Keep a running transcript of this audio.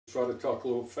Try to talk a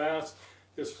little fast.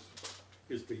 This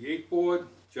is the 8-board.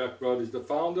 Jack Browdy is the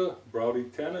founder.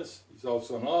 Browdy Tennis. He's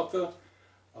also an author.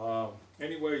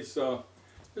 Anyways,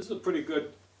 this is a pretty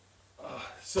good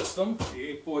system,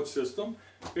 the 8-board system.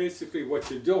 Basically what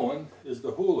you're doing is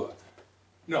the hula.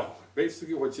 No,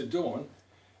 basically what you're doing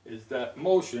is that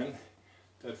motion,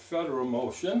 that federal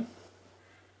motion.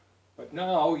 But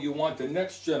now you want the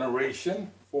next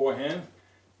generation forehand.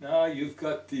 Now you've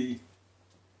got the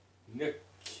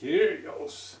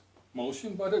Nexus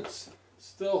motion, but it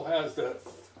still has that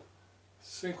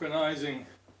synchronizing,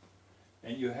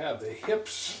 and you have the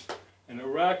hips and the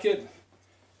racket,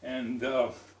 and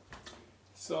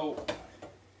so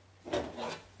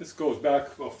this goes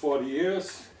back about 40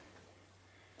 years.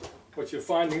 What you're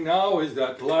finding now is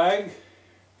that lag.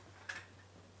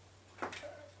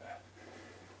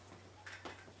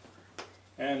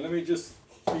 And let me just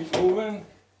keep moving.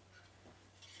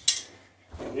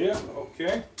 Here,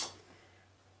 okay.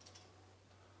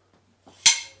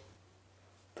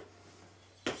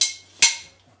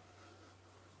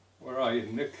 Where are you,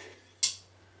 Nick?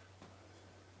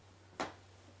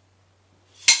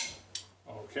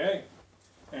 Okay.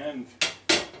 And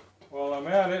while I'm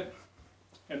at it,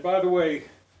 and by the way,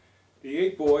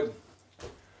 the 8-board,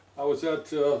 I was at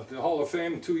the Hall of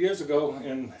Fame 2 years ago,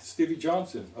 and Stevie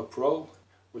Johnson, a pro,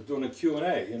 was doing a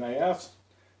Q&A, and I asked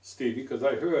Stevie, because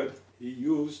I heard he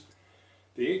used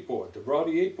the 8-board, the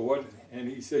Browdy 8-board, and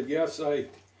he said, yes, I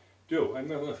do. I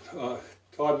remember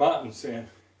Todd Martin saying,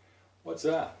 what's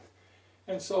that?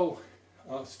 And so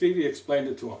Stevie explained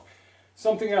it to him.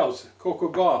 Something else,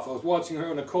 Coco Gauff, I was watching her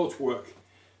and the coach work.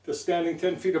 They're standing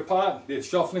 10 feet apart, they're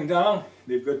shuffling down,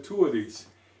 they've got 2 of these.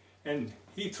 And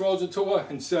he throws it to her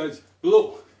and says,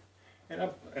 blue.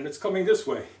 And it's coming this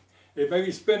way. It may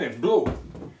be spinning, blue.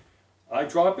 I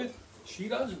drop it, she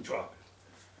doesn't drop it.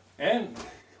 And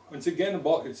once again, the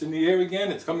ball, it's in the air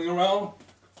again, it's coming around,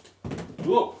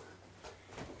 blue.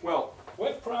 Well,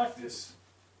 with practice,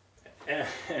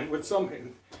 and with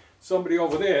somebody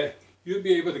over there, you'd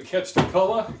be able to catch the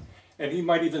color, and he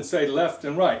might even say left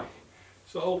and right.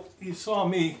 So you saw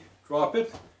me drop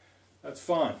it, that's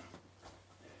fine.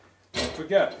 Don't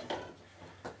forget,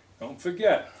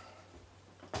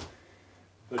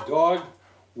 the dog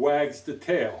wags the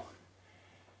tail.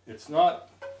 It's not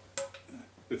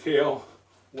the tail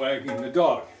wagging the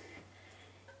dog.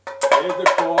 There's the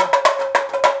claw.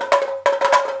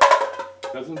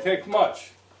 Doesn't take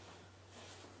much.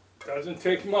 Doesn't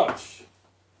take much.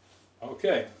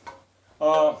 Okay.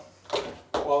 While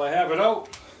I have it out,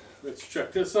 let's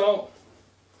check this out.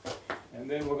 And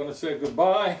then we're going to say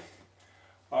goodbye.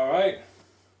 All right.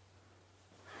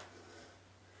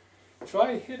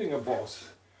 Try hitting a ball.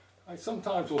 I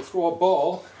sometimes will throw a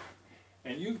ball,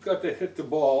 and you've got to hit the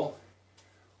ball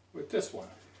with this one.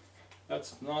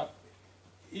 That's not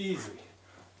easy.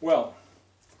 Well,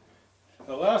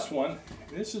 the last one,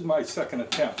 this is my second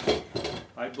attempt.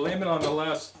 I blame it on the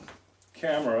last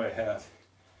camera I had.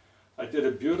 I did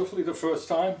it beautifully the first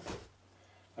time.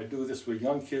 I do this with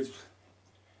young kids,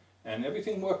 and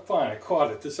everything worked fine. I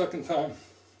caught it. The second time,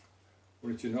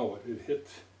 wouldn't you know it, it hit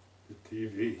the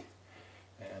TV,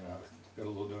 and I got a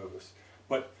little nervous.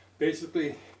 But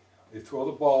basically, you throw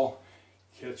the ball,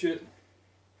 catch it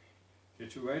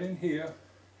right in here,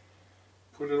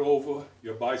 put it over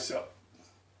your bicep,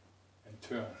 and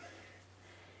turn.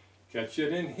 Catch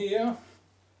it in here,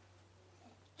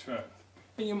 turn.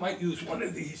 And you might use one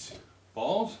of these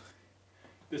balls.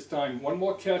 This time, one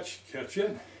more catch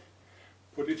it,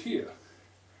 put it here.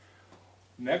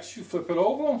 Next, you flip it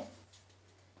over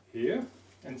here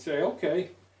and say, okay,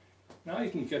 now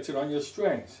you can catch it on your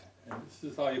strings. And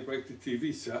this is how you break the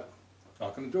TV set.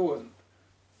 Not going to do it.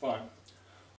 Fine.